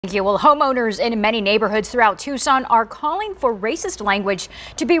Thank you. Well, homeowners in many neighborhoods throughout Tucson are calling for racist language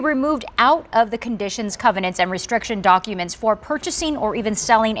to be removed out of the conditions, covenants, and restriction documents for purchasing or even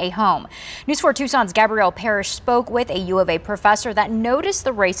selling a home. News 4 Tucson's Gabrielle Parrish spoke with a U of A professor that noticed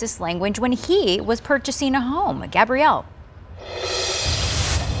the racist language when he was purchasing a home. Gabrielle.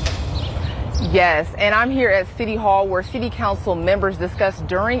 Yes, and I'm here at City Hall where City Council members discussed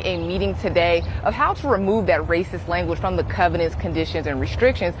during a meeting today of how to remove that racist language from the covenants, conditions, and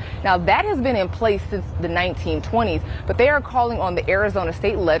restrictions. Now, that has been in place since the 1920s, but they are calling on the Arizona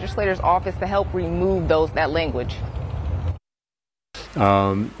State Legislator's office to help remove that language.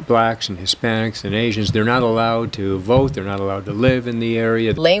 Blacks and Hispanics and Asians, they're not allowed to vote, they're not allowed to live in the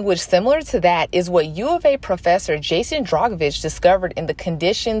area. Language similar to that is what U of A professor Jason Dragovich discovered in the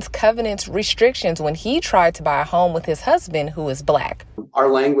conditions, covenants, restrictions when he tried to buy a home with his husband, who is black. Our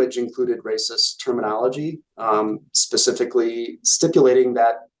language included racist terminology, specifically stipulating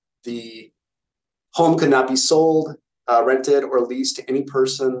that the home could not be sold, rented, or leased to any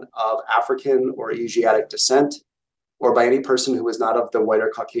person of African or Asiatic descent, or by any person who is not of the white or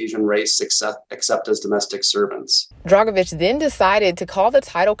Caucasian race except as domestic servants. Dragovich then decided to call the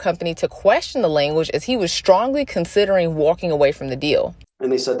title company to question the language as he was strongly considering walking away from the deal.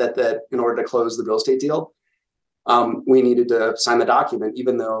 And they said that in order to close the real estate deal, we needed to sign the document,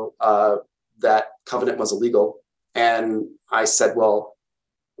 even though that covenant was illegal. And I said, well,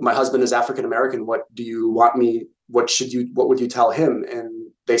 my husband is African American. What do you want me? What would you tell him? And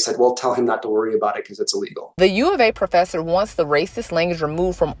they said, well, tell him not to worry about it because it's illegal. The U of A professor wants the racist language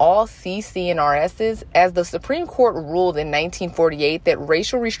removed from all CC&Rs, as the Supreme Court ruled in 1948 that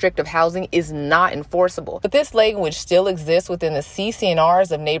racial restrictive housing is not enforceable. But this language still exists within the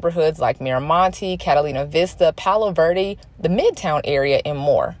CC&Rs of neighborhoods like Miramonte, Catalina Vista, Palo Verde, the Midtown area, and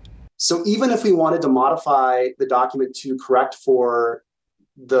more. So even if we wanted to modify the document to correct for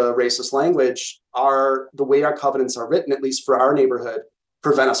the racist language, the way our covenants are written, at least for our neighborhood,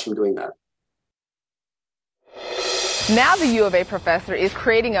 prevent us from doing that. Now the U of A professor is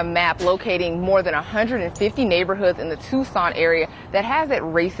creating a map locating more than 150 neighborhoods in the Tucson area that has that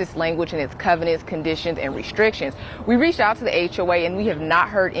racist language in its covenants, conditions, and restrictions. We reached out to the HOA and we have not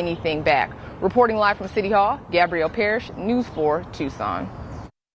heard anything back. Reporting live from City Hall, Gabrielle Parrish, News 4 Tucson.